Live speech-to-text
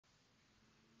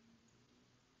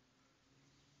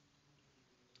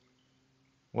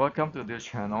Welcome to this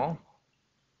channel.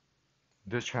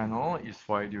 This channel is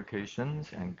for education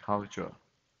and culture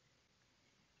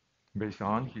based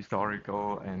on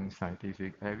historical and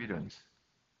scientific evidence.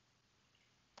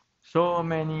 So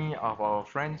many of our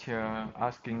friends here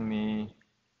asking me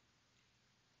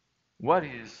what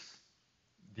is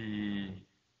the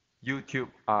YouTube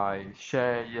I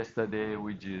shared yesterday,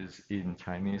 which is in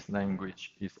Chinese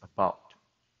language, is about.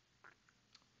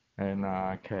 And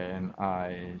can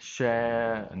I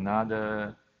share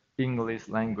another English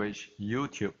language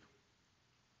YouTube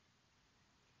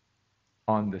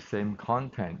on the same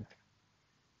content?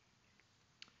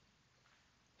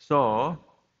 So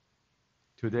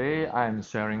today I'm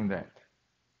sharing that.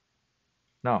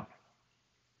 Now,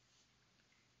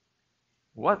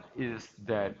 what is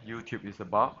that YouTube is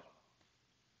about?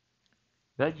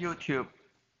 That YouTube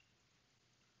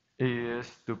is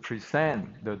to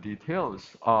present the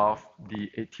details of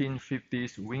the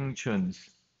 1850s Wing Chun's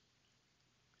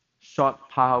short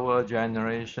power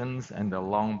generations and the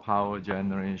long power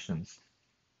generations,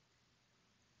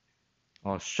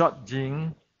 or short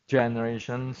Jing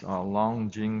generations or long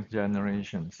Jing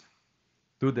generations,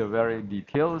 to the very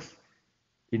details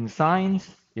in science,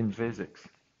 in physics.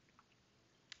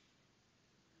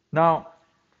 Now,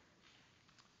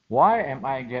 why am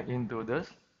I getting into this?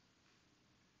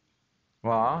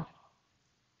 Well,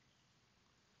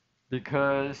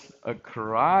 because a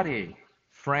karate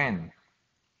friend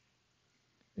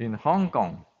in Hong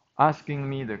Kong asking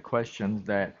me the question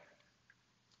that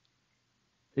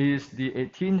is the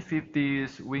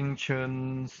 1850s Wing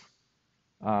Chun's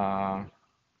uh,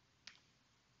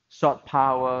 short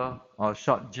power or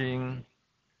short Jing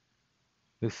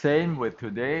the same with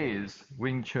today's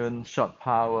Wing Chun short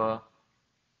power,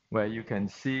 where you can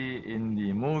see in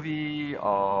the movie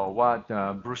or what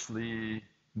Bruce Lee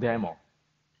demo.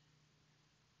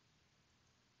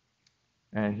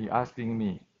 And he asking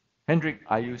me, Hendrik,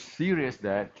 are you serious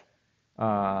that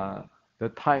uh, the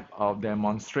type of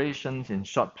demonstrations in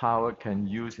short power can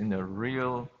use in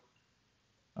a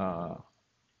uh,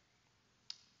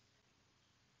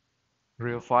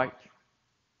 real fight?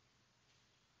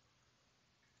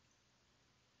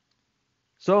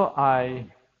 So I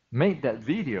made that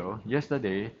video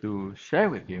yesterday to share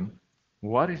with him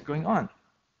what is going on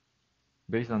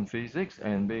based on physics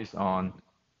and based on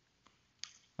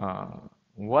uh,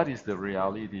 what is the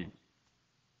reality.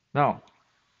 Now,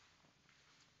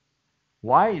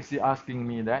 why is he asking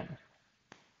me that?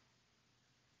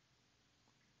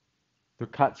 To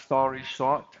cut story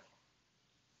short,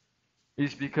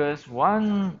 is because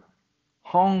one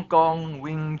Hong Kong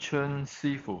Wing Chun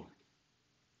Sifu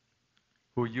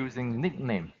who using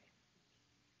nickname.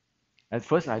 At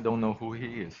first, I don't know who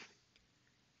he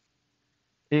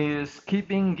is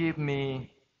keeping give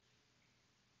me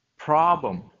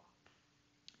problem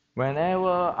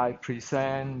whenever I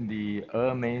present the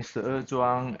峨眉十二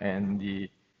庄 and the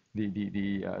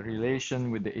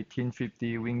relation with the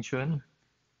 1850 Wing Chun.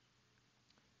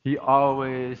 He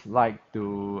always like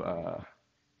to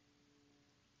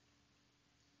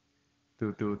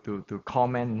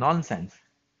comment nonsense,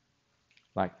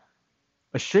 like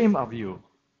ashamed of you.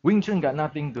 Wing Chun got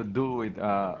nothing to do with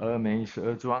峨眉十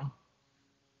二庄.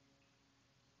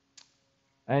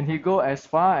 And he go as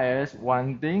far as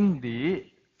wanting the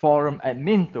forum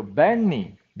admin to ban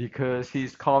me because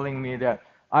he's calling me that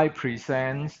I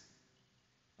present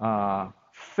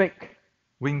fake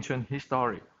Wing Chun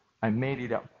history. I made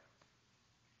it up.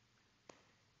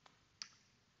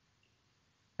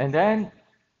 And then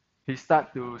he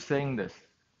start to saying this.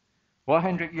 Well,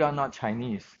 Hendrik, you are not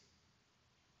Chinese.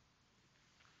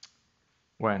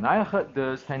 When I heard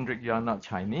this, Hendrik, you are not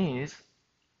Chinese,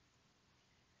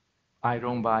 I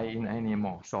don't buy in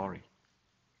anymore, sorry.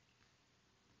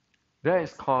 That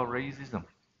is called racism.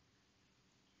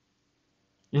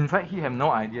 In fact, he have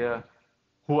no idea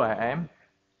who I am.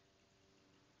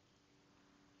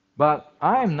 But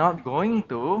I am not going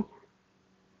to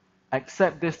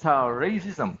accept this type of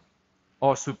racism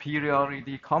or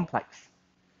superiority complex.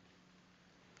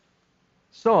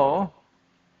 So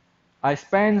I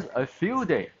spent a few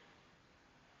days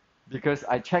because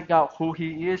I checked out who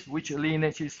he is, which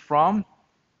lineage he's from.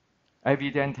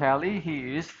 Evidently,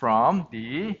 he is from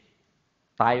the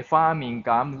Tai Fa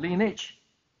Mingam lineage.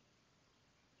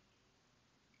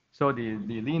 So the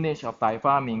lineage of Tai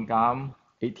Fa Mingam,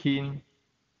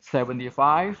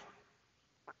 1875,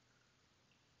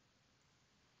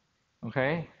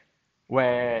 okay,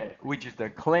 which is the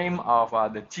claim of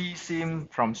the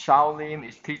Jisim from Shaolin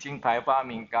is teaching Tai Fa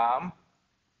Mingam,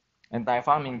 and Tai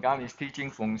Fa Mingam is teaching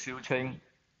Feng Xiu Cheng.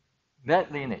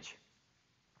 That lineage,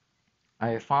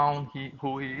 I found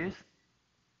who he is.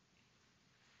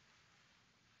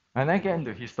 And I get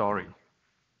into his story,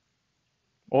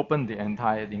 open the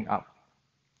entire thing up.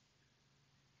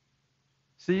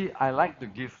 See, I like to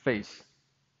give face.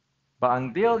 But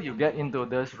until you get into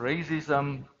this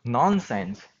racism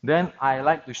nonsense, then I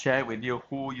like to share with you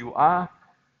who you are,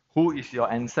 who is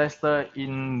your ancestor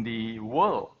in the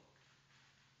world,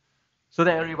 so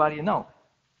that everybody know.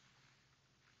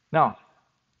 Now,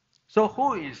 so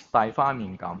who is Tai Fa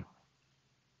Ming Gam?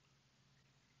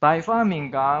 Tai Fa Ming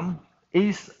Gam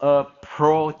is a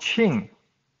pro-Qing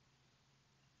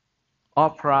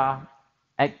opera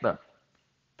actor.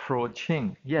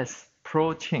 Pro-Qing, yes,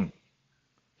 pro-Qing.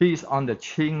 He is on the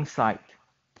Qing side.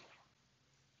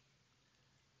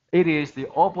 It is the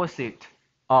opposite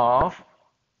of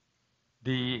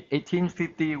the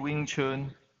 1850 Wing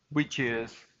Chun, which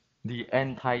is the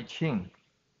anti-Qing.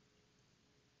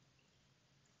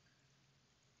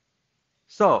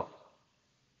 So,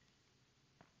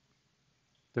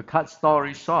 to cut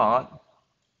story short,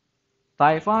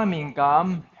 Tai Fa Ming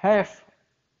Gam have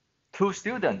two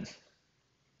students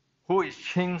who is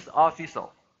Qing's officer.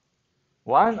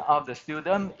 One of the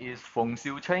students is Feng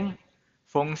Xiucheng.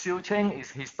 Feng Xiucheng is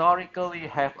historically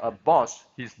have a boss,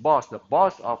 his boss, the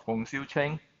boss of Feng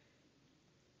Xiucheng,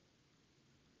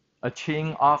 a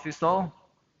Qing officer,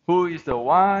 who is the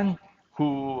one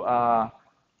who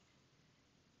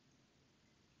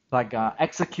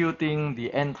executing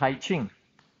the anti-Qing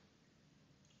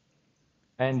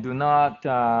and do not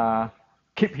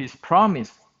keep his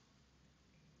promise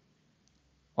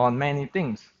on many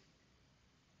things.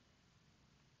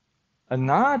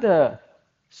 Another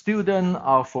student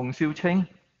of Feng Xiucheng,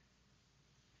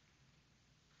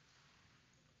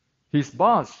 his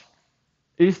boss,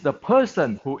 is the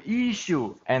person who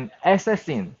issued an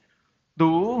assassin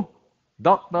to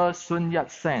Dr. Sun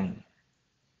Yat-sen,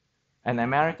 an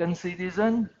American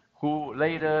citizen who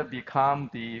later became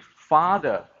the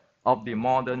father of the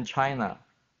modern China,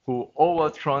 who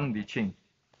overthrown the Qing.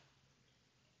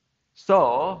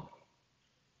 So,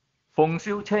 Feng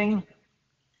Xiucheng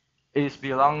is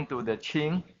belong to the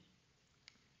Qing,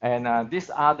 and this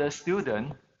other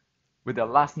student with the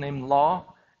last name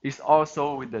Law is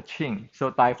also with the Qing.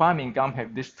 So Tai Fa Ming Gam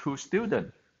have these two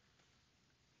students.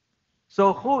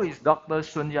 So who is Dr.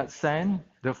 Sun Yat-sen,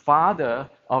 the father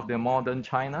of the modern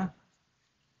China,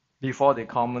 before the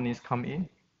communists come in,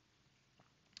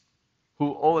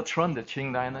 who overthrown the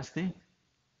Qing dynasty?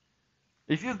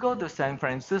 If you go to San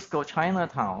Francisco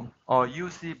Chinatown or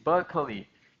UC Berkeley,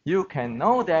 you can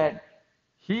know that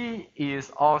he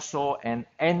is also an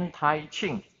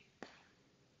anti-Qing.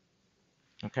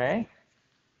 Okay?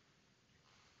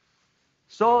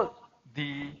 So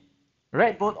the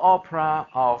Red Boat Opera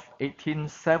of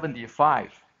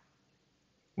 1875,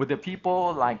 with the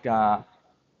people like Tai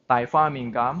Fa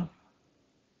Ming Gam,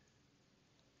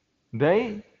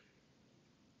 they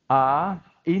are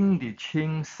in the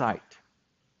Qing side.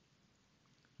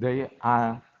 They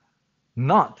are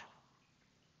not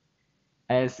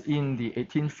as in the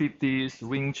 1850s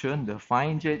Wing Chun, the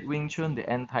fine jet Wing Chun, the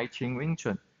anti-Qing Wing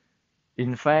Chun.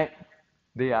 In fact,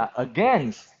 they are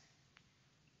against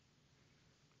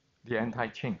the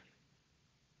anti-Qing.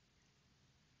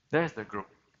 There's the group.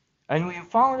 And we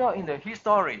found out in the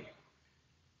history,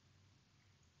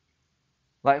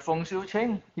 like Feng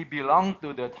Xiucheng, he belonged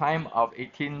to the time of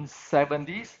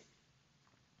 1870s.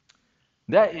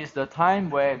 That is the time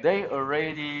where they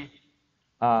already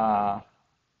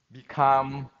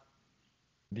become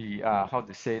the, how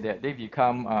to say that, they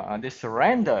become, they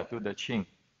surrender to the Qing.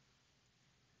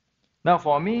 Now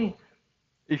for me,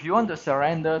 if you want to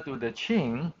surrender to the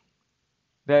Qing,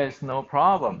 there is no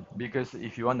problem, because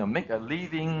if you want to make a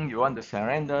living, you want to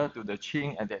surrender to the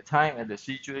Qing at that time, at the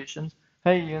situations,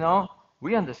 hey, you know,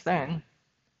 we understand.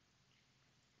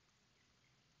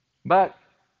 But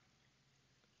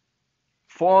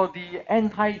for the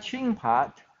anti-Qing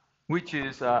part, which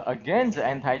is against the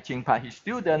anti-Qing part, his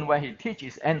student, when he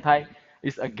teaches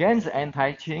is against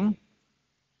anti-Qing,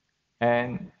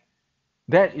 and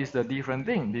that is the different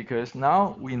thing, because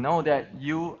now we know that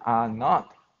you are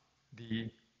not the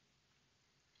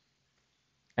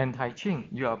anti-Qing,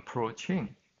 you are pro-Qing.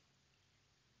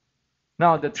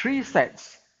 Now the three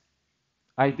sets,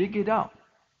 I dig it out.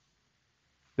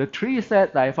 The three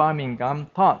sets Tai Fa Ming Gam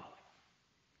taught,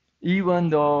 even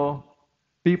though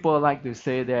people like to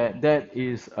say that that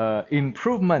is an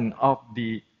improvement of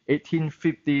the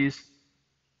 1850s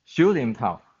Xu Lim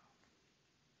Tao,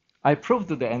 I proved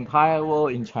to the entire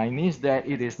world in Chinese that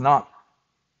it is not.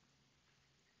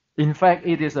 In fact,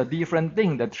 it is a different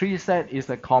thing. The three set is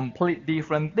a complete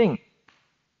different thing,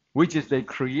 which is they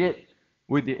create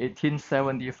with the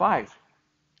 1875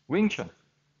 Wing Chun.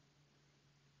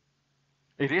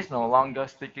 It is no longer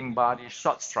sticking body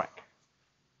short strike.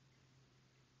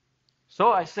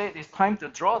 So I said it's time to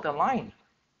draw the line.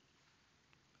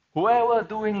 Whoever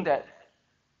doing that,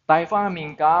 大花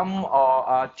面感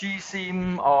or Ji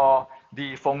Sim or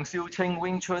the Feng Xiu Qing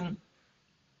Wing Chun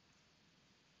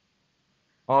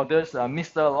or this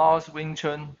Mr. Lao's Wing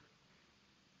Chun,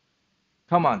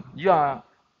 come on, you are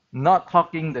not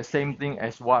talking the same thing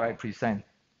as what I present.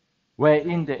 Where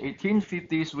in the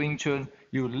 1850s Wing Chun,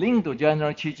 you link to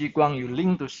General Qi Ji Guang, you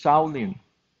link to Shaolin.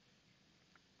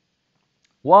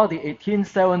 While the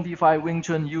 1875 Wing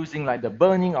Chun using like the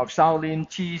burning of Shaolin,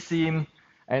 Qi Sim,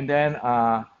 and then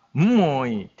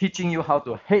Mui, teaching you how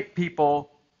to hate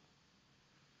people.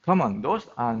 Come on, those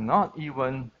are not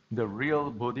even the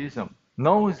real Buddhism.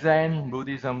 No Zen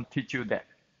Buddhism teach you that.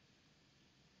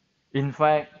 In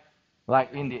fact,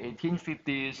 like in the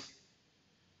 1850s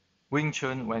Wing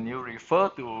Chun, when you refer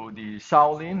to the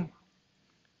Shaolin,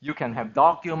 you can have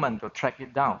document to track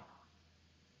it down.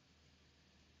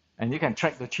 And you can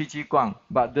track the Qi Ji Guang.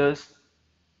 But this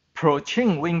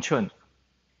Pro-Qing Wing Chun,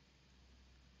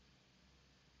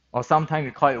 or sometimes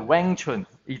we call it Wang Chun,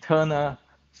 eternal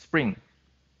spring,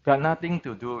 got nothing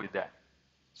to do with that.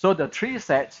 So the three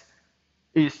sets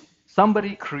is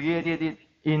somebody created it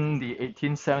in the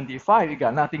 1875. It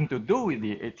got nothing to do with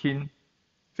the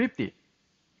 1850.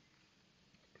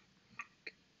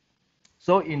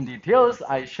 So in details,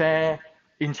 I share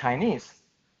in Chinese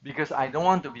because I don't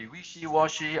want to be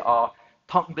wishy-washy or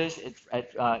talk this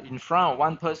in front of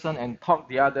one person and talk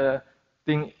the other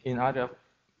thing in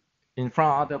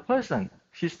front of other person.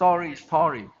 His story is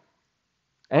story.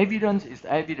 Evidence is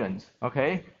evidence,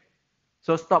 okay?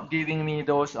 So stop giving me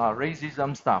those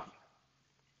racism stuff.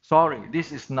 Sorry,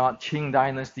 this is not Qing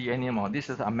dynasty anymore. This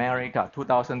is America,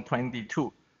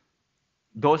 2022.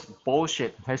 Those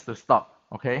bullshit has to stop,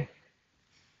 okay?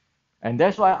 And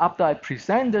that's why after I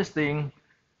present this thing,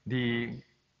 the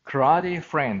karate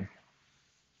friend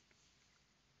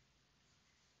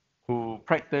who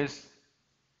practiced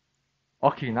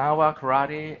Okinawa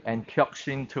karate and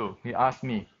Kyokushin too, he asked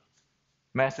me,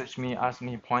 messaged me, asked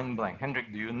me point blank,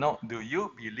 Hendrik, do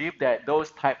you believe that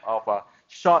those type of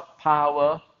short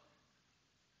power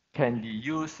can be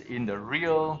used in the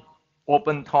real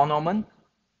open tournament?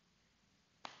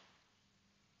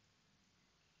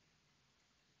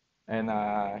 And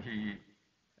he,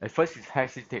 at first he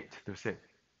hesitated to say,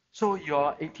 so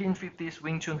your 1850s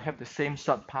Wing Chun have the same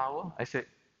short power? I said,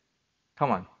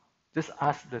 come on, just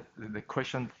ask the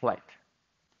question flat.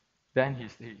 Then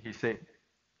he said,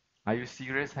 are you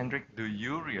serious, Hendrik? Do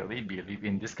you really believe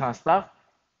in this kind of stuff?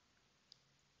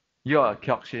 You're a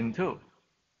Kyokushin too.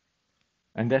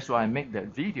 And that's why I make that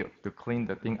video to clean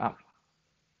the thing up.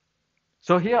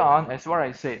 So here on, as what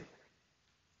I said,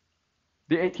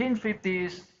 the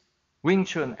 1850s Wing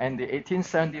Chun and the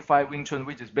 1875 Wing Chun,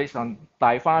 which is based on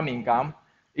Dai Fa Ming Gam,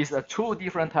 is a two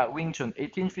different type Wing Chun.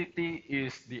 1850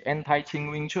 is the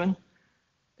anti-Qing Wing Chun.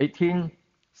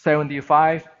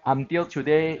 1875 until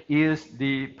today is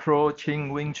the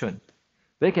pro-Qing Wing Chun.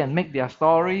 They can make their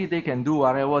story, they can do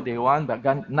whatever they want, but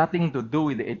got nothing to do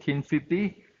with the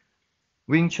 1850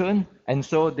 Wing Chun, and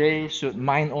so they should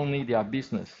mind only their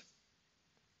business.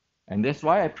 And that's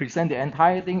why I present the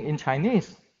entire thing in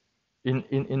Chinese,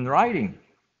 in writing.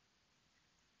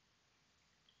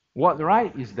 What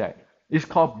right is that? It's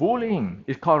called bullying.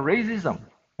 It's called racism.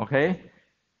 Okay?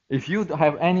 If you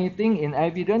have anything in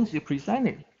evidence, you present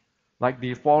it. Like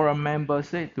the forum member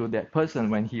said to that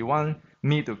person when he want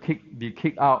me to be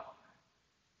kicked out,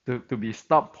 to be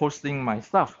stopped posting my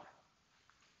stuff.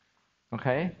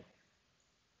 Okay?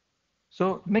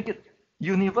 So make it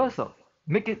universal.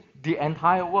 Make it the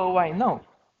entire worldwide know.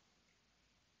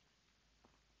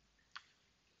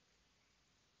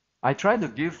 I try to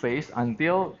give face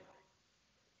until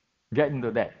get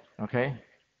into that. Okay?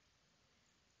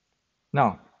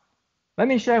 Now, let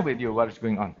me share with you what is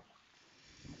going on.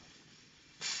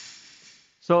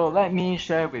 So let me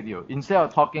share with you. Instead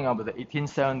of talking about the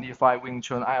 1875 Wing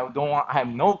Chun, I have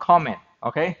no comment.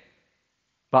 Okay?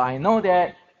 But I know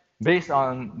that based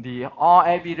on the all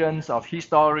evidence of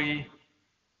history,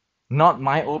 not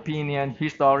my opinion,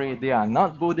 history, they are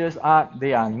not Buddhist art,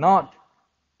 they are not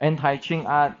anti-Qing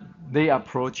art, they are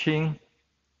pro-Qing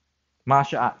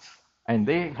martial arts. And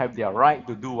they have their right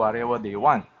to do whatever they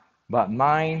want, but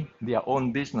mind their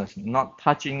own business, not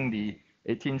touching the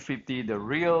 1850, the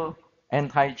real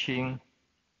anti-Qing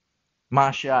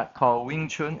martial art called Wing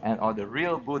Chun, or the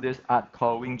real Buddhist art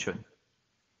called Wing Chun.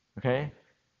 Okay?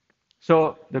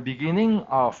 So the beginning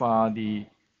of the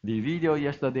video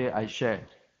yesterday I shared,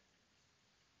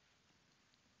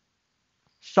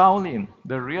 Shaolin,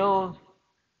 the real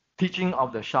teaching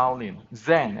of the Shaolin,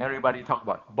 Zen, everybody talk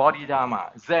about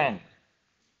Bodhidharma, Zen,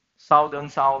 Southern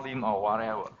Shaolin or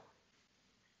whatever.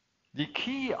 The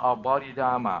key of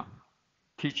Bodhidharma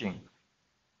teaching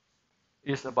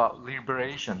is about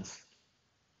liberations.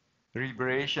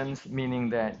 Liberations meaning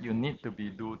that you need to be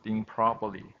do things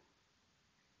properly.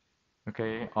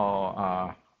 Okay,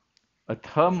 or a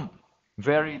term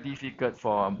very difficult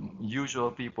for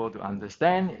usual people to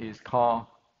understand is called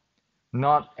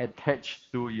not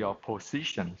attached to your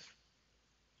positions.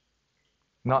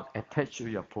 Not attached to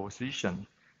your position,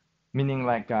 meaning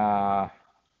like that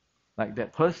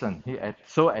person, he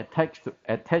so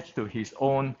attached to his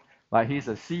own, like he's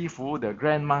a sifu, the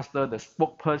grandmaster, the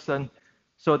spokesperson,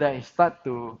 so that he start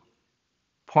to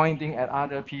pointing at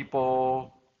other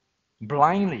people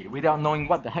blindly without knowing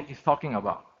what the heck he's talking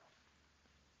about.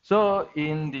 So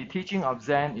in the teaching of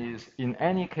Zen is, in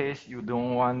any case, you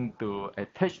don't want to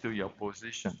attach to your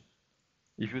position.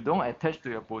 If you don't attach to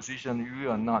your position,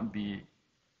 you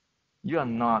are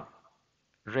not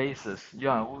racist.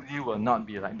 You will not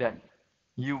be like that.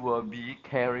 You will be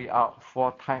carry out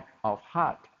four types of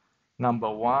heart.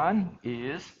 Number one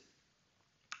is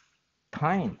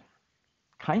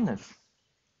kindness,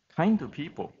 kind to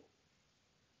people.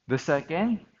 The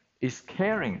second is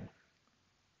caring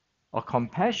or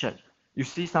compassion. You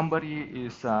see somebody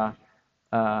is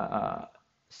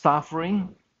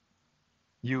suffering,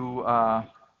 you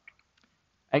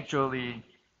actually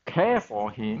care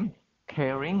for him,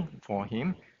 caring for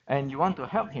him, and you want to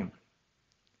help him.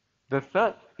 The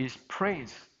third is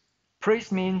praise. Praise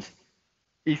means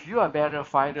if you are a better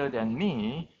fighter than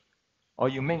me, or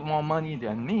you make more money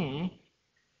than me,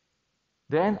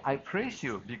 then I praise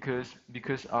you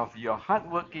because of your hard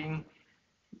working,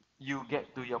 you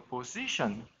get to your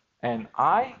position, and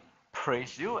I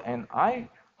praise you, and I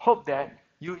hope that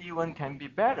you even can be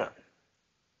better.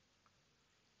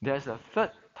 There's a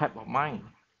third type of mind.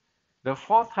 The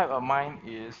fourth type of mind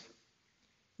is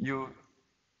you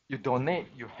donate,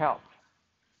 you help.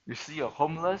 You see a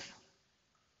homeless,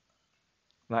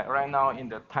 like right now in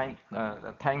the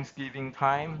Thanksgiving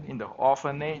time, in the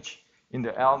orphanage, in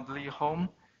the elderly home,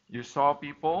 you saw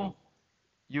people,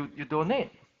 you donate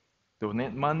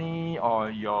money or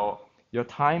your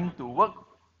time to work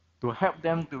to help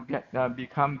them to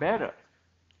become better.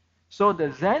 So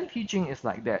the Zen teaching is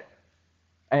like that.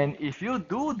 And if you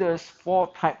do this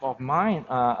four type of mind,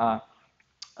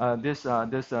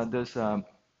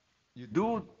 you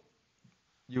do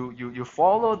you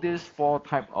follow this four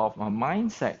type of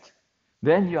mindset,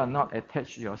 then you are not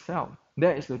attached to yourself.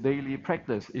 That is the daily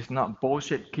practice. It's not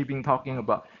bullshit keeping talking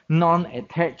about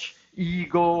non-attached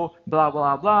ego, blah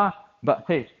blah blah. But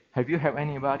hey, have you helped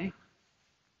anybody?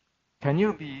 Can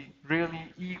you be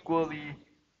really equally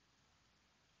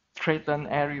threaten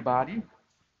everybody?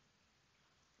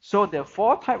 So the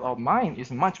four type of mind is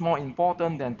much more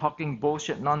important than talking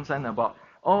bullshit nonsense about,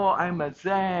 oh, I'm a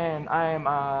Zen, I'm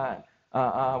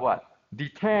what?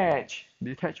 Detached.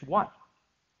 Detached what?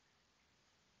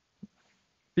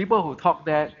 People who talk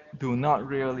that do not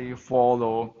really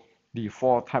follow the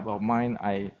four type of mind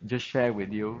I just shared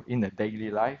with you in the daily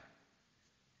life.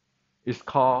 It's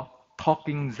called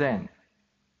talking Zen.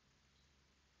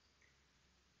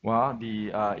 Well,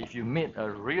 if you meet a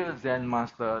real Zen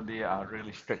master, they are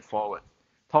really straightforward.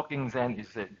 Talking Zen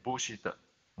is a bullshitter,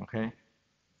 okay?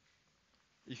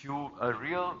 If you a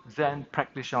real Zen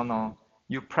practitioner,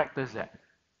 you practice that.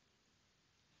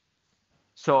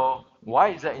 So why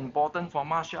is that important for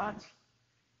martial arts?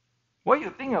 What do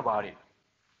you think about it?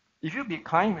 If you be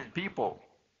kind with people,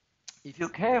 if you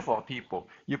care for people,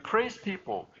 you praise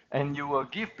people, and you will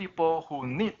give people who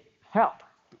need help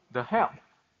the help,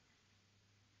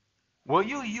 will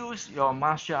you use your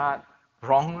martial art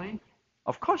wrongly?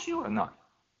 Of course you will not.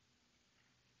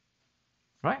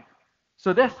 Right?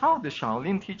 So that's how the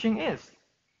Shaolin teaching is.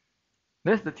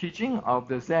 That's the teaching of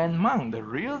the Zen monk, the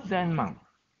real Zen monk.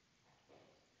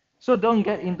 So don't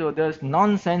get into this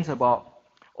nonsense about,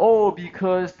 oh,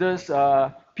 because there's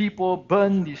people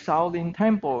burn the Shaolin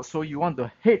temple, so you want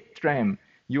to hate them.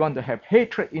 You want to have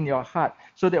hatred in your heart,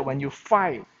 so that when you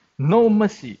fight, no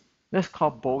mercy. That's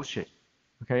called bullshit.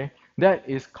 Okay? That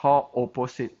is called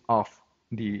opposite of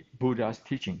the Buddha's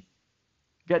teaching.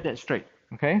 Get that straight.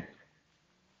 Okay?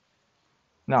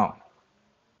 Now,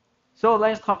 so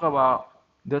let's talk about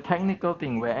the technical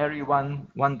thing where everyone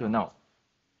want to know.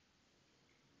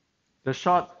 The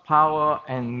short power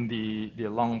and the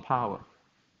long power.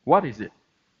 What is it?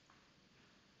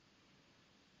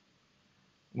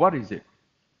 What is it?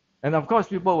 And of course,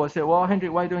 people will say, well, Henry,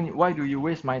 why do you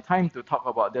waste my time to talk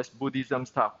about this Buddhism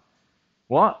stuff?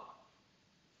 What?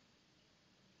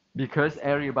 Because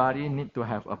everybody need to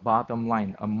have a bottom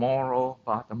line, a moral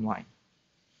bottom line.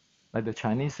 Like the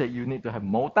Chinese say, you need to have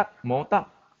mo tak,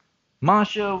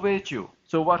 martial virtue.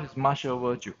 So what is martial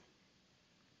virtue?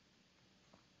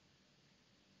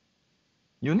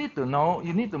 You need to know,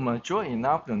 you need to mature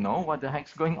enough to know what the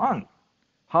heck's going on.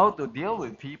 How to deal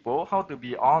with people, how to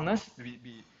be honest,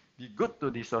 be good to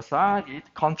the society,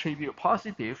 contribute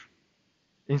positive,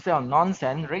 instead of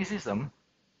nonsense, racism,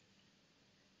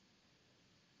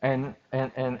 and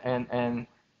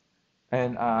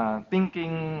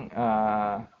thinking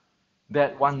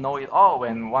that one know it all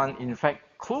when one in fact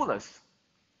clueless.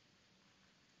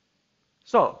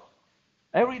 So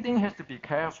everything has to be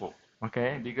careful,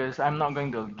 okay? Because I'm not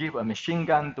going to give a machine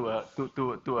gun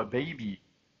to a baby,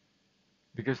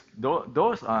 because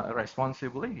those are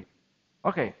responsibility.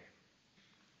 Okay,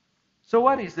 so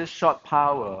what is this short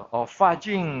power or fa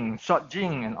jing, short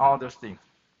jing, and all those things?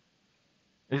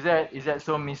 Is that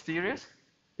so mysterious?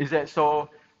 Is that so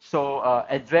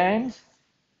advanced?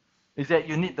 Is that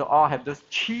you need to all have those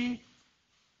chi?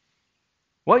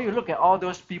 Well, you look at all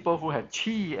those people who have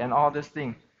chi and all those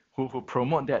things, who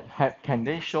promote that, can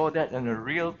they show that in a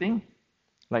real thing?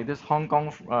 Like this Hong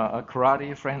Kong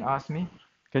karate friend asked me,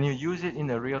 can you use it in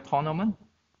a real tournament?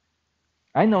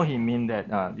 I know he mean that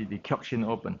the Kyokushin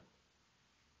Open.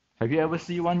 Have you ever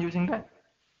seen one using that?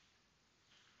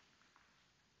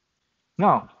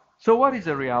 Now, so what is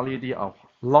the reality of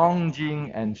long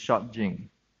jing and short jing?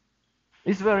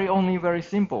 It's only very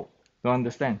simple to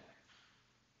understand.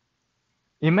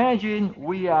 Imagine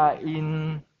we are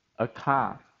in a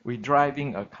car, we're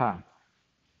driving a car.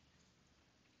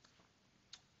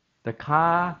 The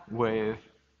car with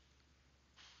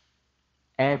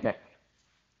airbag.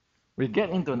 We get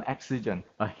into an accident,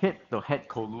 a head-to-head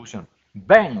collision,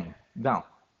 bang down.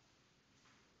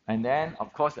 And then,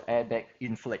 of course, the airbag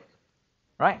inflate,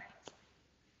 right?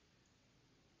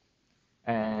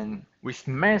 And we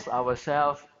smash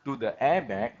ourselves to the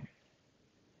airbag,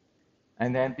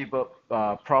 and then people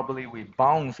probably we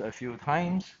bounce a few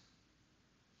times,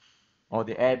 or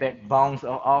the airbag bounce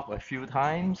off a few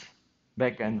times,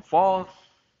 back and forth.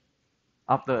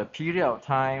 After a period of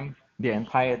time, the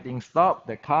entire thing stopped,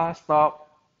 the car stopped,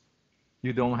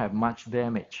 you don't have much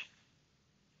damage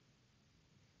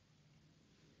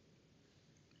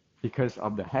because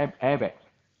of the airbag.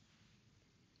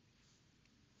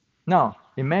 Now,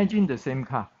 imagine the same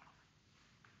car.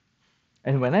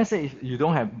 And when I say you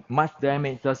don't have much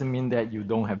damage, doesn't mean that you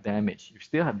don't have damage. You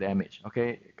still have damage,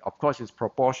 okay? Of course, it's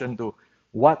proportion to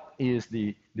what is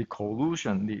the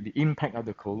collusion, the impact of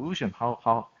the collusion,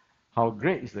 how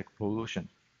great is the collusion.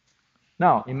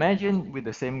 Now, imagine with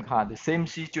the same car, the same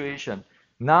situation.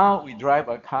 Now we drive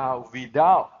a car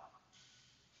without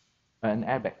an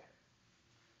airbag.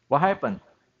 What happened?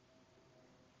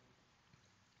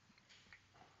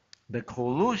 The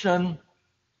collusion,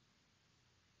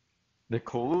 the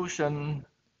collusion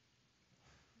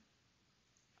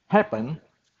happened.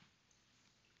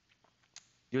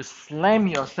 You slam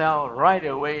yourself right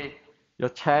away, your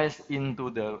chest into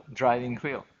the driving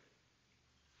wheel.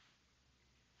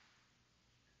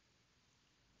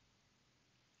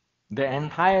 The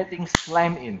entire thing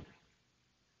slammed in.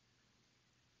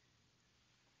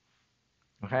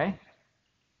 Okay?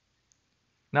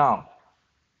 Now,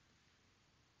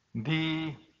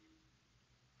 when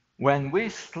we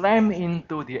slam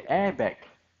into the airbag,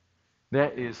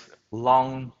 there is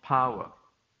long power,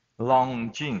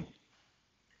 long jing.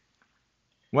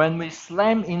 When we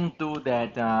slam into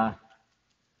that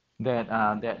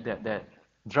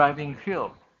driving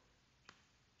wheel,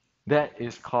 that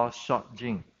is called short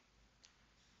jing.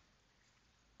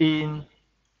 In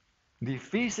the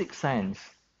physics sense,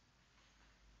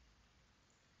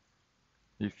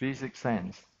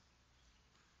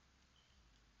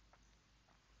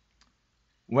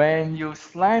 when you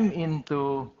slam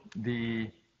into the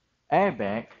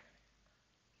airbag,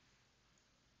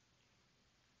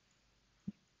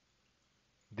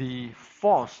 the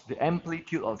force, the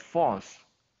amplitude of force,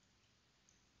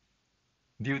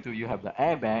 due to you have the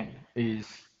airbag, is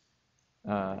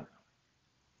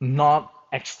not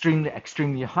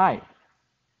extremely high,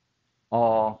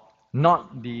 or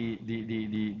not the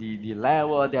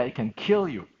level that it can kill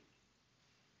you.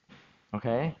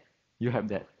 Okay? You have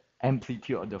that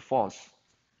amplitude of the force.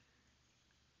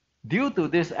 Due to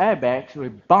this airbag, we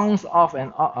bounce off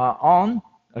and on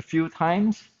a few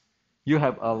times, you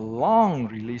have a long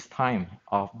release time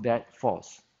of that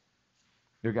force.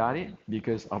 You got it?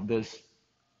 Because of this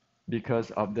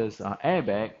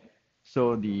airbag,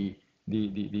 so the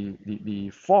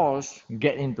force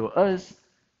get into us,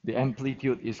 the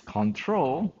amplitude is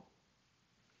controlled,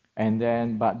 And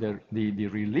then, but the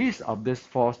release of this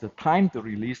force, the time to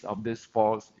release of this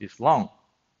force is long.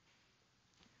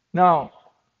 Now,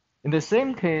 in the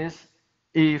same case,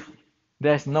 if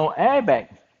there's no airbag,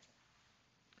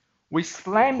 we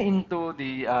slam into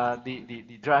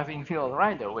the driving field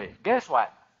right away. Guess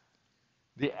what?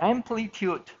 The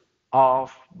amplitude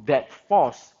of that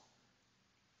force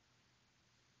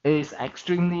is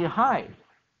extremely high,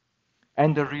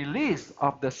 and the release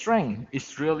of the strength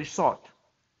is really short.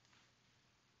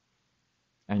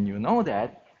 And you know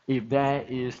that if there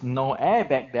is no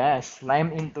airbag there,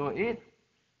 slam into it,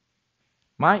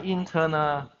 my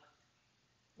internal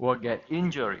will get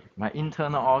injury. My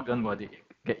internal organ will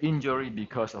get injury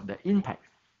because of the impact.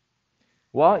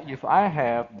 Well, if I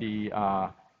have the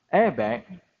airbag,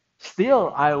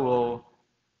 still I will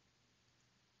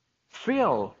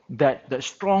feel that the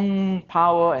strong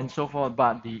power and so forth,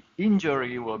 but the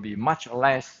injury will be much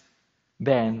less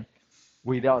than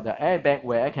without the airbag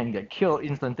where I can get killed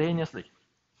instantaneously.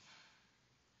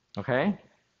 Okay?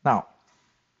 Now,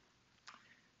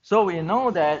 so we know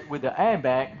that with the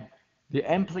airbag, the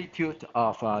amplitude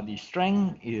of the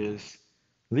strength is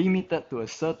limited to a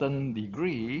certain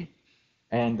degree,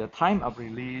 and the time of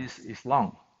release is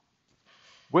long.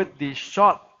 With the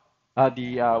short, with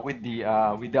the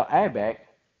airbag,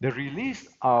 the release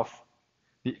of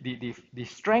the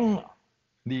strength,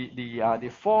 the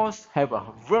force have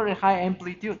a very high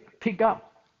amplitude,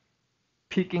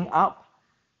 picking up,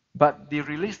 but the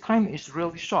release time is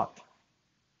really short.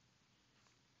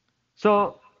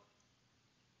 So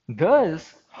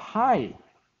thus high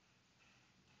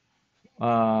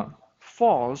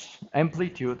force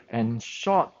amplitude and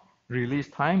short release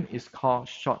time is called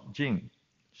short Qing,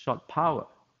 short power.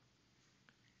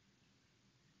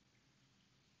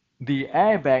 The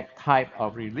airbag type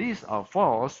of release of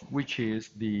force, which is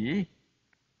the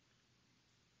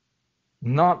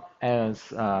not as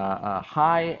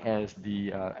high as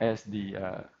the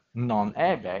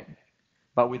non-airbag,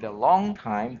 but with a long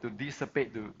time to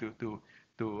dissipate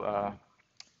to uh,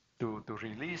 to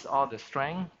release all the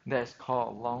strength. That's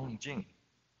called long Jing.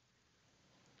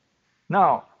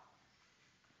 Now,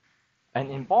 an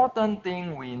important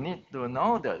thing we need to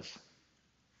know this.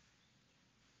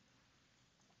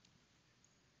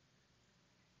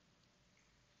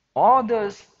 All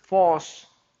this force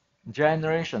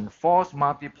generation, force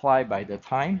multiplied by the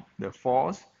time, the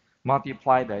force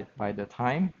multiplied by the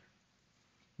time,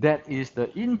 that is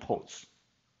the impulse.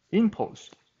 Impulse.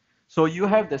 So you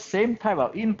have the same type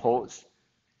of impulse.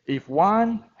 If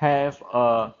one have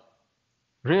a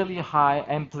really high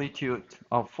amplitude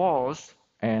of force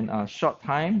and a short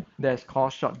time, that's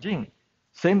called short Jing.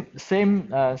 Same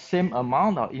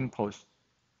amount of impulse.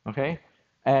 Okay,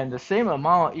 and the same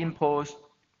amount of impulse,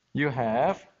 you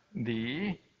have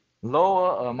the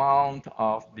lower amount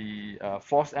of the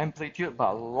force amplitude,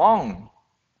 but long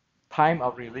time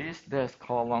of release, that's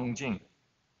called long Jing.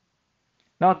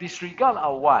 Now disregard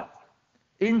of what?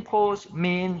 Impulse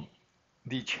means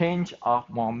the change of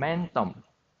momentum.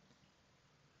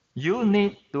 You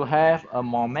need to have a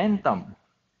momentum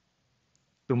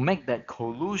to make that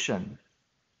collision.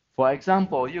 For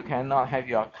example, you cannot have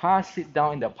your car sit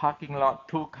down in the parking lot,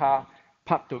 two cars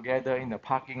parked together in the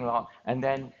parking lot, and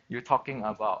then you're talking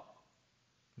about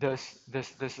this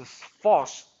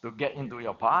force to get into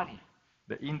your body,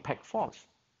 the impact force.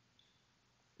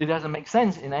 It doesn't make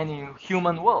sense in any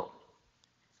human world.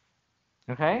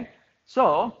 Okay?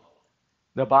 So,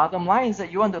 the bottom line is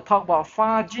that you want to talk about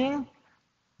far Jing,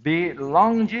 be it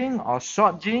long Jing or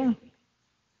short Jing,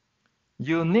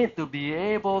 you need to be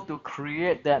able to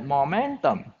create that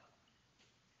momentum.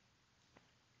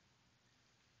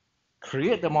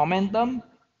 Create the momentum,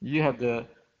 you have the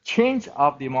change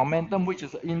of the momentum, which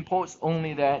is impulse,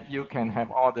 only that you can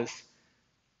have all this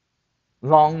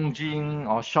long Jing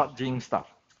or short Jing stuff.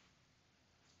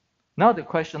 Now the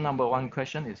question, number one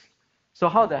question is, so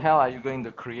how the hell are you going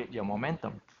to create your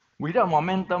momentum? Without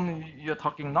momentum, you're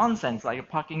talking nonsense, like you're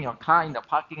parking your car in the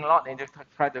parking lot and you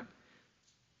try to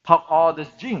talk all this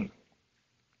Jing.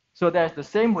 So that's the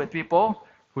same with people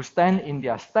who stand in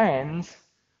their stands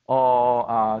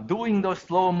or doing those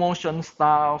slow motion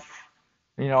stuff,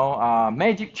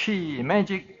 magic chi,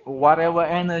 magic whatever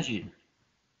energy.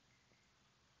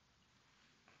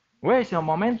 Where is your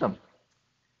momentum?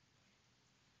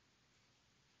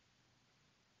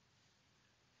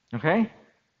 Okay?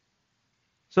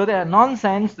 So they're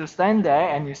nonsense to stand there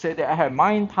and you say that I have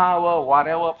mind power,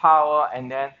 whatever power, and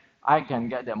then I can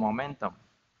get that momentum.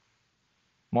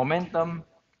 Momentum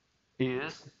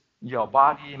is your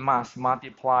body mass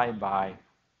multiplied by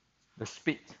the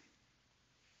speed.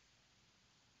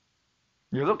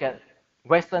 You look at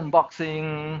Western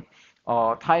boxing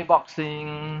or Thai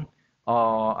boxing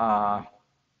or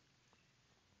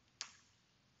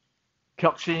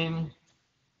Qing,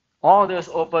 all this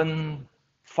open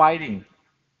fighting,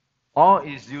 all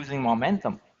is using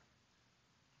momentum.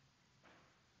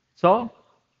 So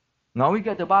now we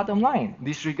get the bottom line.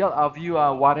 Disregard of you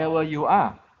are whatever you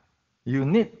are. You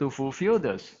need to fulfill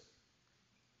this.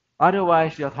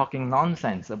 Otherwise, you're talking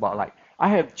nonsense about like, I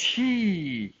have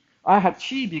chi. I have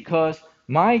chi because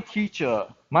my teacher,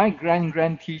 my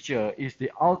grand teacher is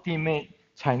the ultimate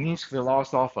Chinese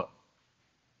philosopher.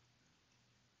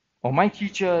 Or my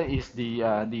teacher is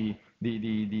the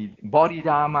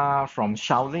Bodhidharma from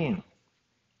Shaolin.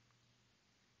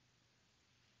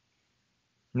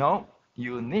 No,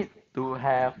 you need to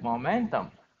have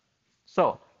momentum.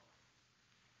 So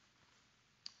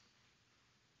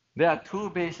there are two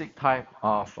basic types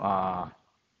of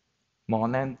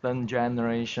momentum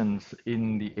generations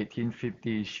in the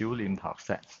 1850 Lim Talk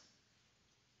sets.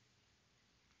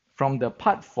 From the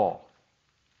part 4,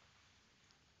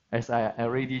 as I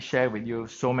already shared with you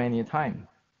so many times,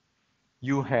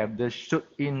 you have the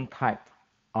shoot-in type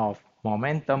of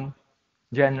momentum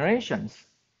generations,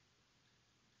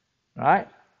 right?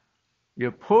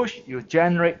 You push, you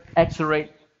generate,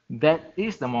 accelerate, that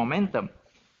is the momentum.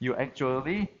 You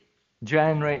actually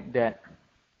generate that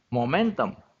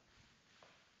momentum.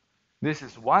 This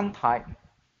is one type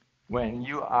when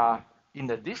you are in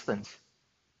the distance.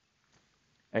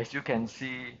 As you can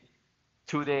see,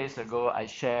 2 days ago, I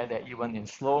shared that even in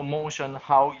slow motion,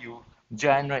 how you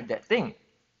generate that thing.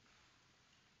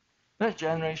 That's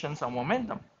generations of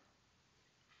momentum.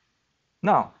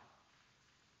 Now,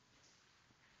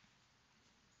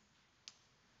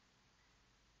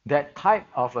 that type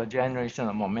of a generation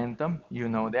of momentum, you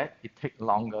know that it takes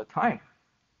longer time.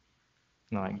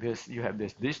 Like this, you have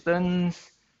this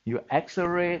distance, you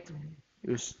accelerate,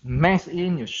 you smash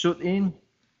in, you shoot in,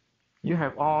 you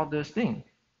have all these things.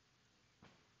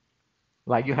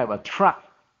 Like you have a truck,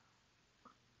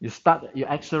 you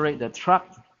accelerate the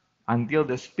truck until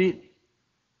the speed,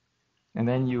 and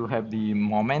then you have the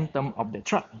momentum of the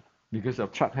truck because the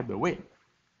truck have the weight.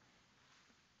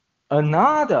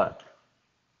 Another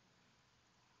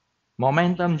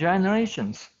momentum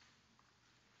generations.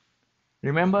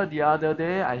 Remember the other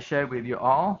day I shared with you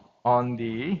all on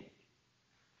the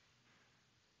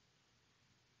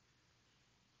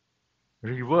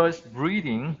reverse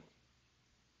breathing,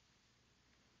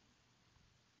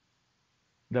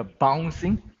 the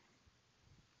bouncing.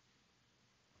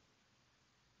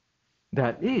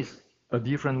 That is a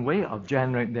different way of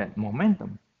generating that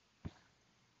momentum.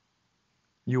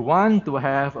 You want to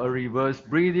have a reverse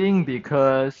breathing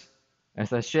because,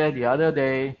 as I shared the other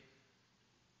day,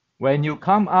 when you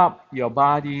come up, your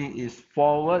body is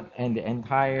forward and the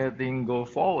entire thing go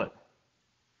forward.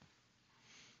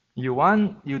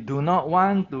 You do not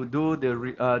want to do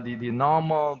the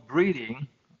normal breathing,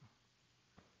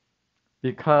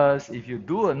 because if you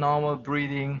do a normal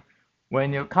breathing,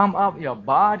 when you come up, your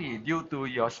body, due to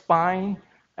your spine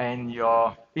and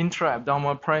your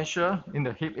intra-abdominal pressure in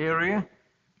the hip area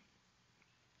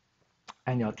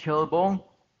and your tailbone,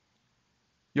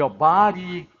 your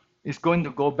body is going to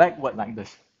go backward like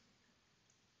this.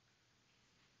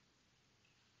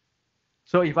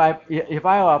 So if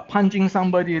I were punching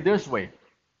somebody this way,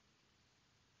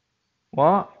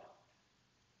 well,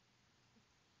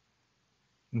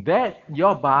 that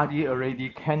your body already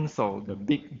canceled the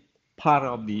big part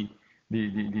of the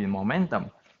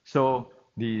momentum. So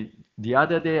the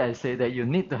other day I said that you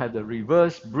need to have the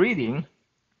reverse breathing.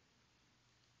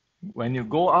 When you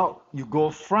go out, you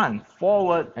go front,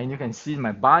 forward, and you can see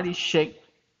my body shake,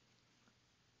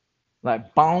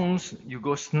 like bounce. You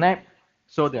go snap,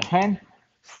 so the hand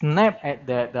snap at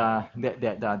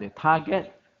the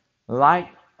target like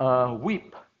a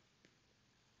whip.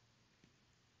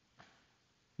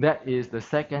 That is the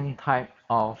second type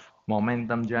of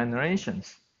momentum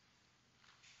generations.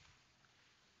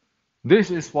 This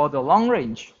is for the long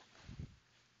range.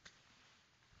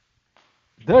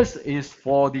 This is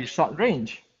for the short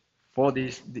range, for the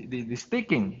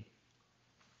sticking.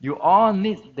 You all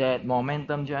need that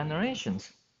momentum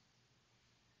generations.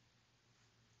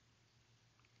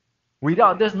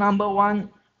 Without this number one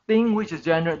thing, which is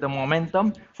generate the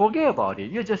momentum, forget about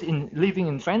it. You're just living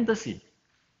in fantasy.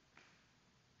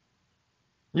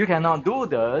 You cannot do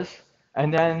this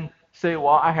and then say,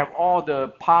 well, I have all the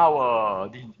power,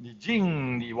 the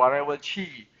Qing, the whatever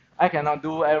Qi. I cannot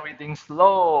do everything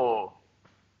slow.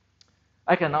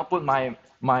 I cannot put my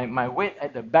weight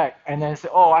at the back and then say,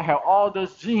 oh, I have all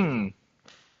this Qing.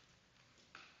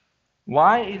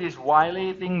 Why? It is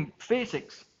violating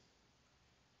physics.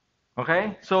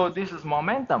 Okay, so this is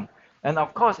momentum. And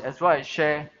of course, as what I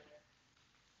shared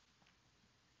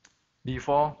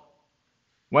before,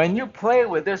 when you play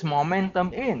with this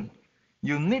momentum in,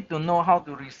 you need to know how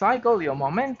to recycle your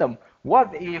momentum.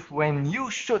 What if when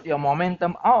you shoot your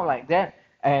momentum out like that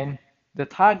and the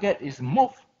target is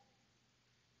moved?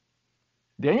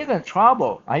 Then you're in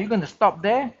trouble. Are you going to stop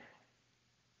there?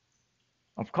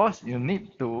 Of course, you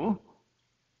need to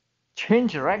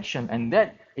change direction, and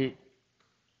that it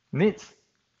needs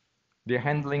the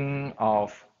handling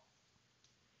of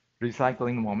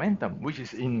recycling momentum, which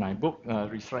is in my book,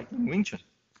 Recycling Wing Chun.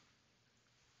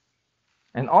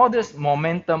 And all this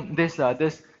momentum, this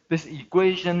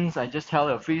equations I just tell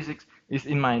you physics is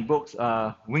in my books,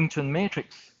 Wing Chun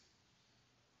Matrix.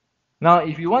 Now,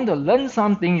 if you want to learn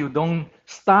something, you don't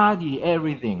study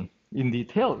everything in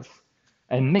details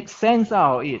and make sense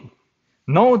out of it.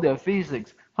 Know the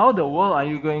physics. How the world are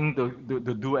you going to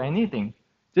do anything?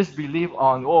 Just believe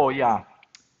on, oh yeah,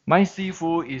 my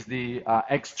Sifu is the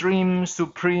extreme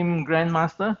supreme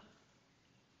grandmaster.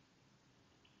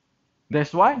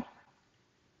 That's why.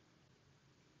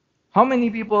 How many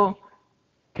people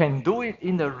can do it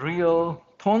in the real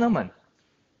tournament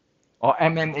or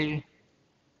MMA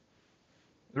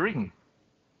ring?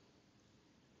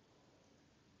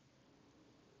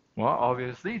 Well,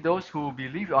 obviously, those who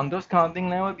believe on those kind of things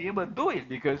never be able to do it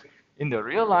because in the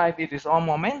real life, it is all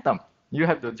momentum. You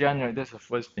have to generate. That's the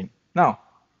first thing. Now,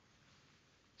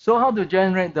 so how to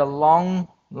generate the long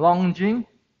jing,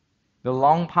 the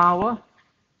long power?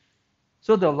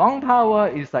 So the long power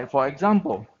is like, for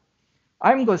example,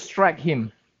 I'm going to strike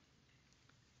him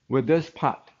with this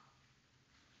part.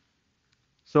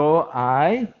 So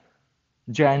I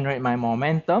generate my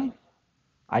momentum.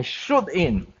 I shoot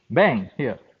in, bang,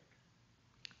 here.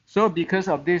 So because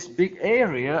of this big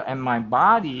area and my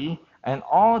body and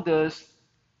all this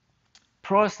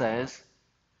process,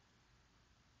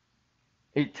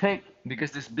 it take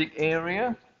because this big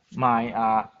area,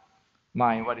 my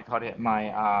what do you call it,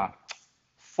 my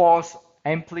force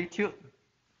amplitude.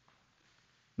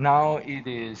 Now it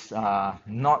is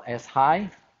not as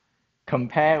high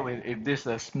compared with if this is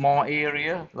a small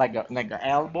area like an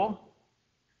elbow,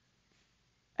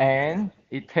 and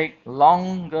it take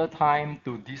longer time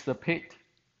to dissipate.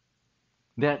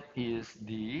 That is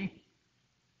the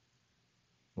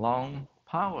long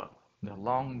power, the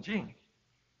long jing.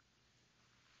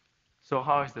 So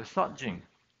how is the short jing?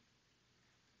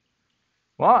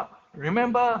 Well,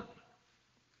 remember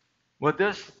with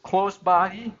this close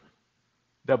body,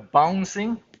 the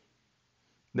bouncing,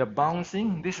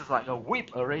 this is like a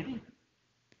whip already.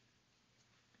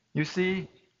 You see,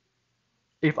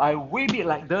 if I whip it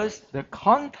like this, the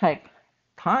contact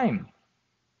time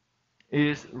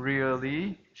is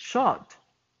really short,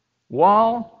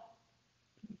 while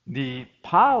the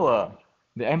power,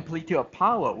 the amplitude of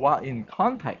power while in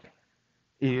contact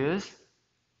is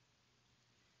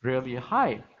really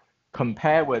high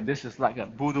compared with this is like a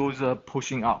bulldozer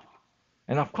pushing up.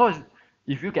 And of course,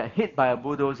 if you get hit by a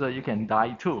bulldozer, you can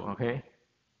die too, okay?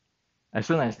 As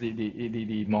soon as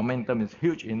the momentum is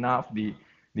huge enough, the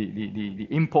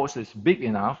impulse is big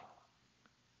enough,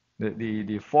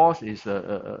 the force is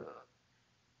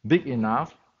big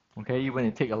enough, okay, even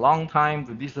it take a long time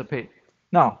to dissipate.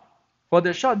 Now, for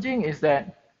the short jing is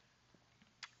that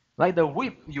like the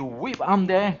whip, you whip arm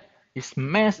there, it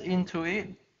smash into it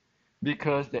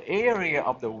because the area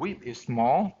of the whip is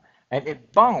small and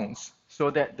it bounces so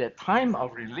that the time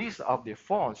of release of the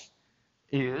force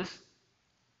is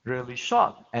really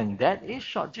short, and that is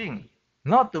short jing.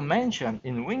 Not to mention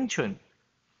in Wing Chun,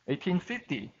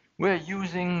 1850, we're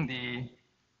using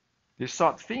the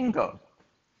short finger.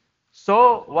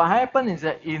 So what happened is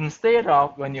that instead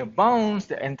of when you bounce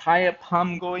the entire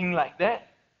palm going like that,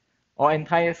 or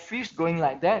entire fist going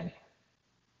like that,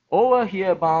 over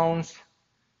here bounce,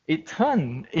 it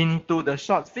turns into the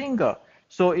short finger.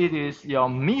 So it is your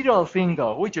middle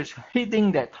finger which is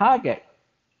hitting that target.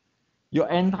 Your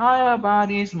entire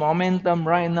body's momentum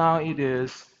right now, it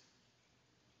is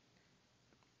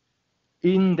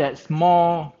in that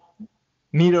small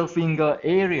middle finger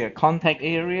area, contact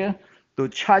area, to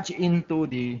charge into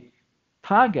the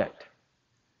target.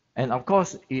 And of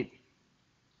course, it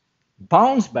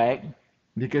bounce back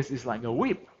because it's like a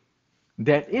whip.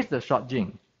 That is the short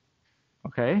jing.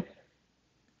 Okay?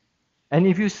 And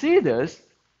if you see this,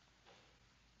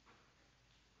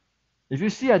 if you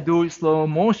see I do it slow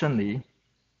motionly,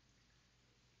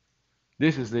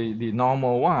 this is the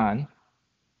normal one,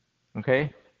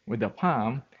 okay, with the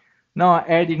palm. Now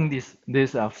adding this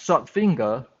short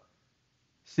finger,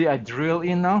 see I drill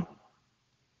in now.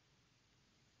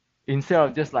 Instead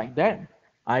of just like that,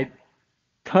 I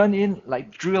turn in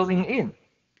like drilling in.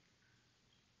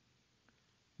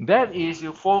 That is,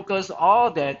 you focus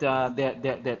all that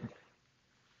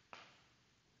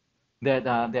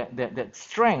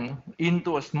strength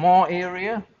into a small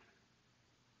area,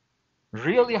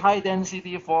 really high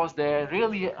density force there,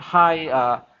 really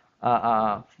high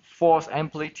force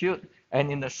amplitude,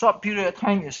 and in a short period of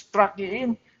time you struck it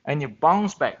in and you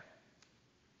bounce back.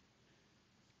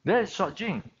 That is short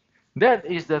Jing. That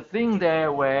is the thing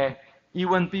there where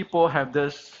even people have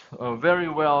this very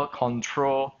well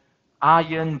controlled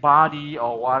iron body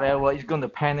or whatever is going to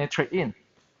penetrate in.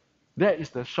 That is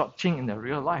the short Jing in the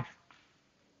real life.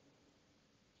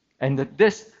 And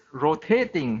this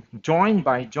rotating joint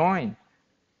by joint,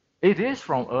 it is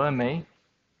from Ermei,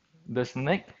 the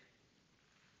snake.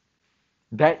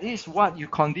 That is what you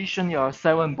condition your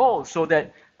seven balls so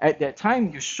that at that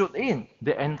time you shoot in,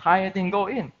 the entire thing go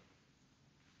in.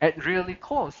 At really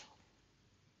close.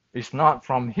 It's not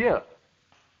from here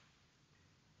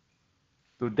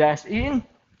to dash in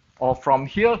or from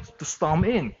here to storm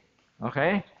in.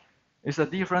 Okay? It's a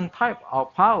different type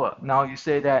of power. Now you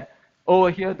say that over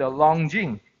here the long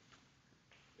jing.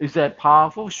 Is that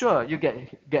powerful? Sure. You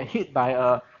get hit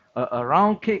by a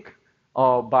round kick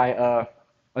or by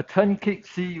a turn kick,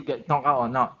 see you get knocked out or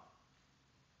not.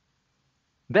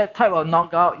 That type of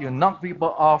knockout, you knock people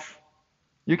off,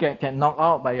 you get knocked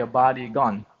out by your body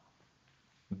gone.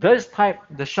 This type,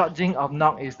 the short jing of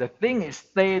knock is the thing is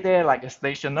stay there like a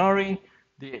stationary,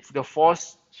 the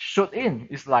force shoot in.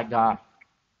 It's like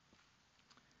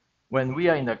when we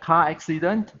are in the car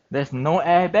accident, there's no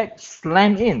airbag,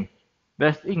 slam in.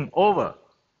 That's in over.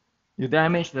 You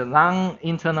damage the lung,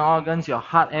 internal organs, your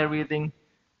heart, everything.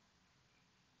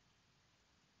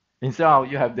 Instead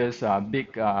of you have this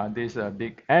big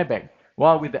airbag.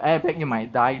 Well, with the airbag you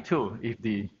might die too if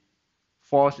the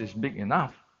force is big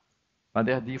enough. But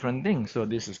they're different things. So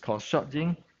this is called short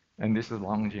jing, and this is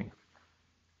long jing.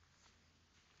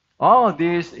 All of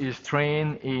this is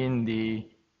trained in the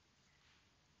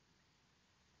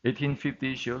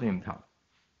 1850 Xiulim Tao.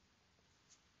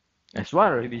 That's what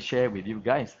I already shared with you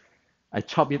guys. I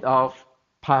chop it off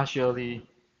partially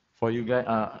for you guys,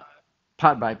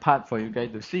 part by part for you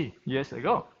guys to see years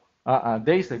ago,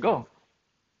 days ago.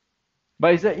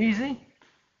 But is that easy?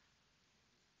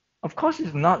 Of course,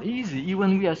 it's not easy.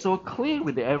 Even we are so clear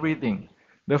with everything.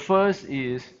 The first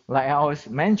is, like I always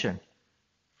mention,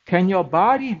 can your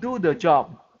body do the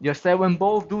job? Your seven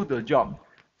balls do the job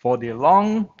for the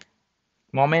long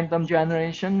momentum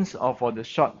generations or for the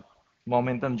short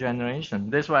momentum generation?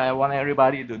 That's why I want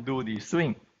everybody to do the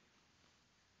swing.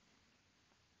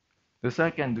 The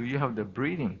second, do you have the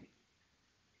breathing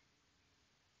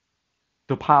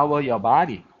to power your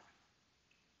body?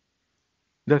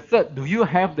 The third, do you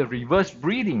have the reverse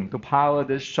breathing to power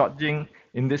this short jing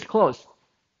in this close?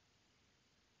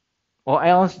 Or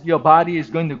else your body is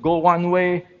going to go one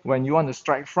way when you want to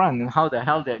strike front, and how the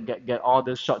hell they get all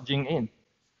the short jing in?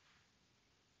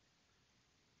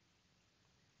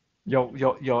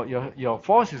 Your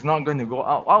force is not going to go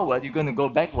outward, you're going to go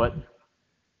backward.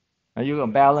 And you're going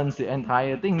to balance the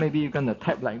entire thing. Maybe you're going to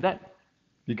tap like that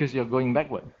because you're going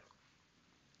backward.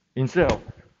 Instead of,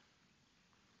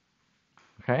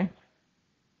 okay?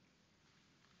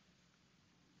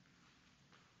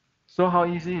 So how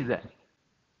easy is that?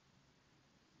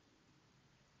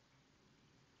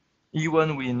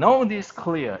 Even we know this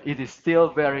clear, it is still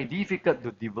very difficult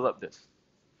to develop this.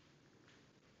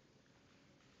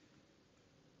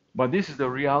 But this is the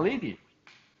reality.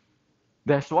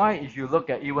 That's why if you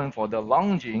look at even for the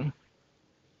long jing,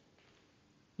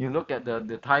 you look at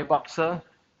the Thai boxer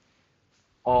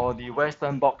or the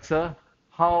Western boxer,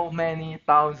 how many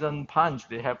thousand punch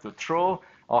they have to throw,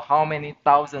 or how many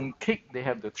thousand kick they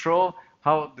have to throw,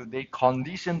 how do they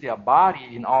condition their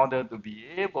body in order to be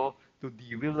able to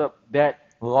develop that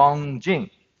long jing,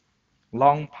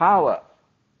 long power.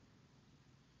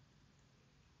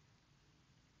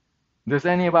 Does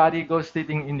anybody go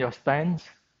sitting in your stance?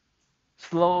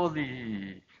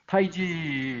 Slowly, Tai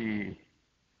Chi,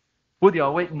 put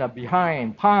your weight in the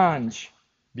behind, punch,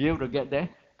 be able to get there.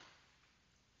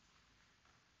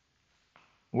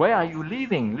 Where are you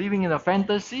living? Living in a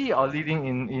fantasy or living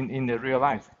in the real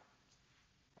life?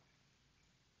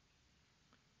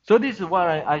 So this is what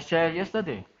I shared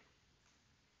yesterday.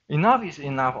 Enough is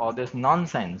enough of this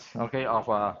nonsense, okay,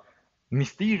 of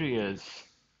mysterious,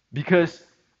 because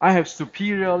I have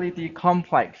superiority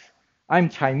complex. I'm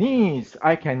Chinese,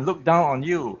 I can look down on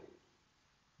you.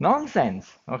 Nonsense,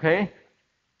 okay?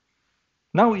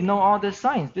 Now we know all this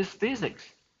science, this physics.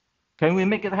 Can we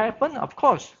make it happen? Of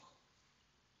course.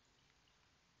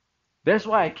 That's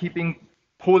why I keep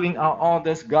pulling out all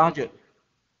this gadget.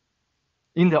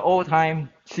 In the old time,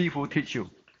 Sifu teach you,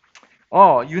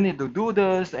 oh, you need to do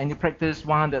this and you practice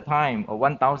 100 times or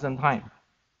 1,000 times.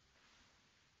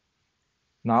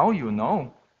 Now you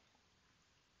know,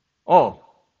 oh,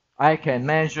 I can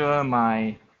measure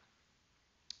my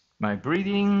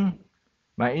breathing,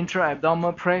 my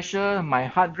intra-abdominal pressure, my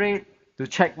heart rate to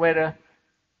check whether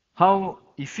how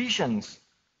efficient,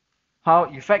 how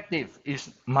effective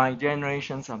is my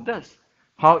generations of this.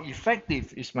 How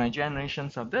effective is my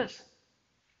generations of this?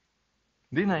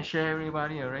 Didn't I share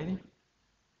everybody already?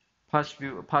 Past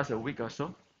a week or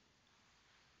so.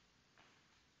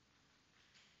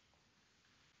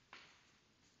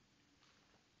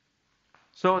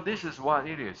 So this is what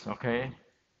it is, okay?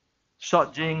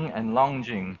 Short jing and long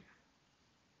jing.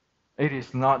 It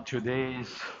is not today's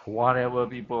whatever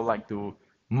people like to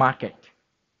market.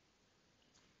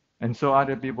 And so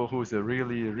other people who's a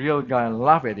really real guy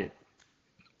laugh at it.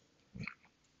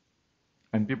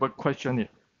 And people question it.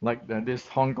 Like this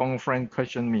Hong Kong friend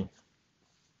questioned me.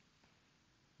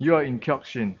 You are in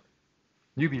Kyokshin.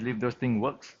 You believe those things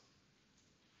works?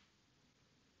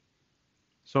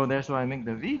 So that's why I make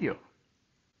the video.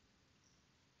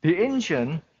 The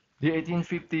ancient, the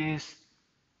 1850s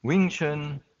Wing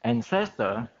Chun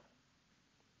ancestor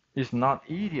is not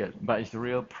idiot, but is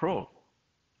real pro.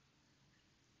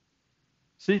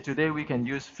 See, today we can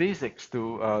use physics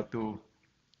to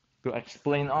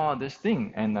explain all this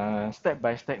thing and step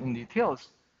by step in details.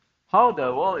 How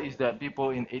the world is that people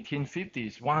in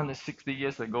 1850s, 160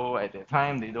 years ago at that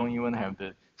time, they don't even have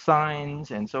the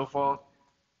science and so forth,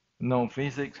 no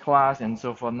physics class and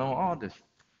so forth, no all this.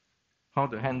 How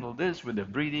to handle this with the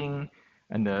breathing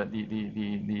and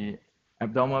the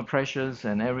abdominal pressures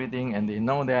and everything, and they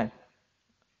know that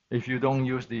if you don't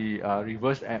use the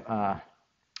reverse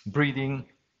breathing,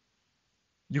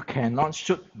 you cannot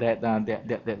shoot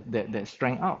that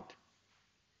strength out.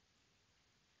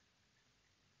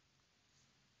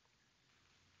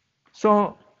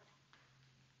 So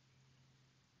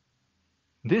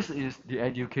this is the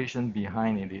education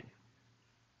behind it.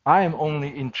 I am only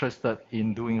interested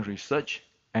in doing research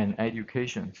and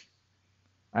educations.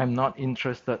 I'm not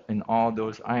interested in all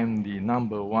those. I am the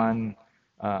number one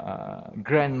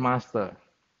grandmaster,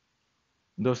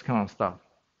 those kind of stuff.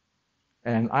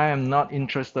 And I am not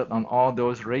interested on all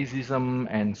those racism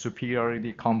and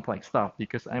superiority complex stuff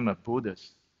because I'm a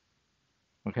Buddhist.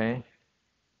 Okay?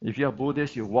 If you're a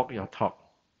Buddhist, you walk your talk.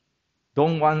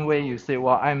 Don't one way you say,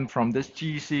 well, I'm from this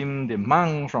Qing, the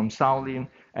monk from Shaolin,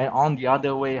 and on the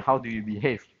other way, how do you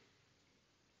behave?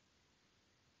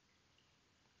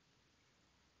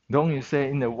 Don't you say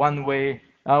in the one way,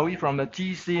 are we from the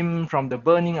Qing, from the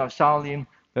burning of Shaolin?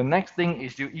 The next thing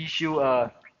is you issue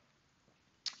a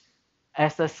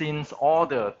assassin's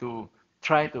order to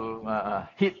try to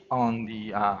hit on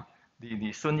the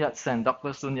Sun Yat-sen,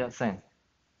 Dr. Sun Yat-sen,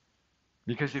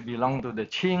 because you belong to the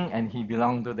Qing and he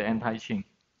belonged to the anti-Qing.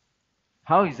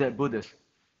 How is that Buddhist?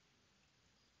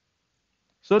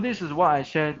 So this is what I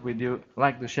shared with you,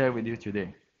 like to share with you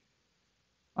today.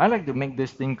 I like to make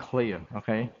this thing clear,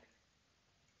 okay?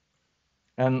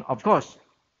 And of course,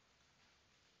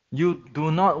 you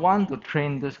do not want to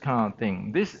train this kind of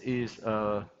thing. This is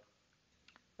a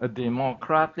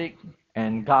democratic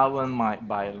and governed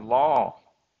by law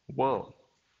world.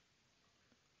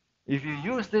 If you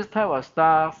use this type of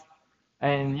stuff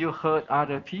and you hurt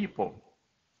other people,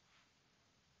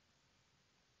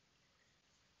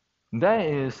 that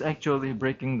is actually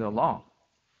breaking the law.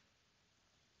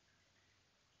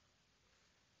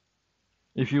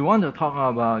 If you want to talk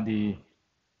about the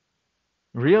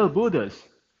real Buddha's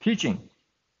teaching,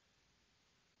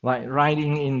 like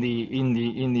writing in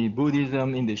the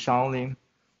Buddhism, in the Shaolin,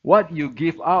 what you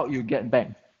give out, you get back.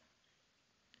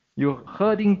 You're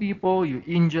hurting people, you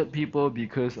injured people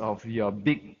because of your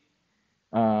big,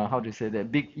 how to say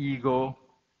that, big ego.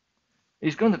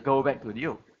 It's going to go back to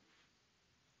you.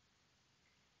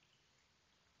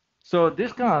 So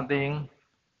this kind of thing,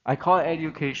 I call it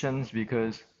educations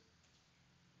because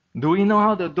do we know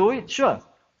how to do it? Sure.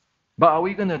 But are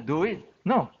we going to do it?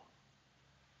 No.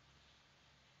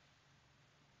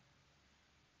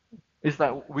 It's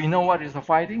like we know what is the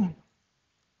fighting.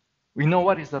 We know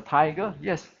what is the tiger.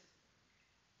 Yes.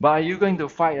 But are you going to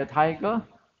fight a tiger?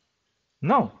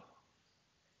 No.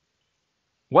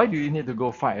 Why do you need to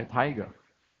go fight a tiger?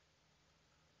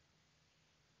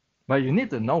 But you need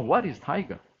to know what is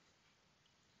tiger.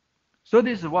 So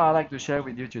this is what I like to share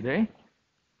with you today.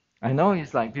 I know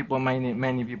it's like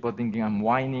many people thinking I'm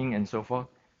whining and so forth.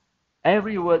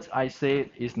 Every word I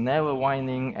say is never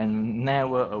whining and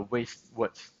never a waste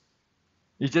words.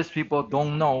 It's just people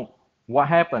don't know what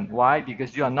happened. Why?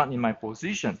 Because you are not in my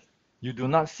position. You do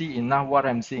not see enough what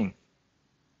I'm seeing.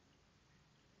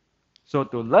 So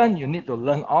to learn, you need to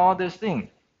learn all these things.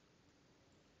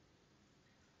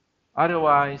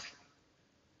 Otherwise,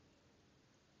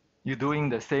 you're doing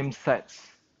the same sets.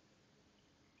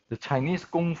 The Chinese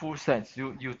Kung Fu sets,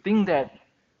 you think that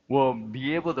will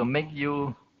be able to make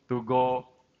you to go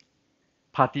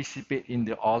participate in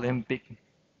the Olympic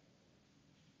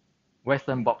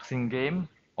Western boxing game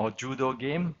or judo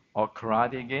game or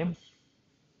karate game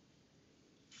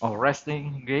or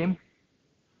wrestling game.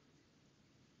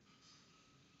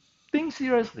 Think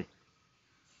seriously.